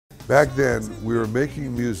Back then, we were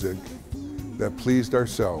making music that pleased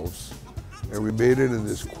ourselves, and we made it in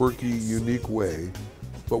this quirky, unique way,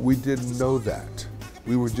 but we didn't know that.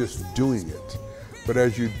 We were just doing it. But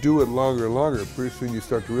as you do it longer and longer, pretty soon you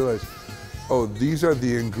start to realize, oh, these are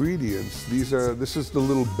the ingredients. This is the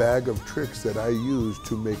little bag of tricks that I use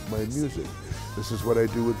to make my music. This is what I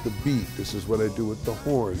do with the beat. This is what I do with the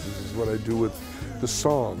horns. This is what I do with the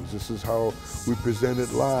songs. This is how we present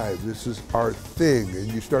it live. This is our thing. And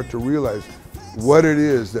you start to realize what it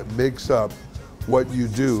is that makes up what you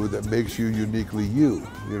do, that makes you uniquely you,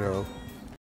 you know?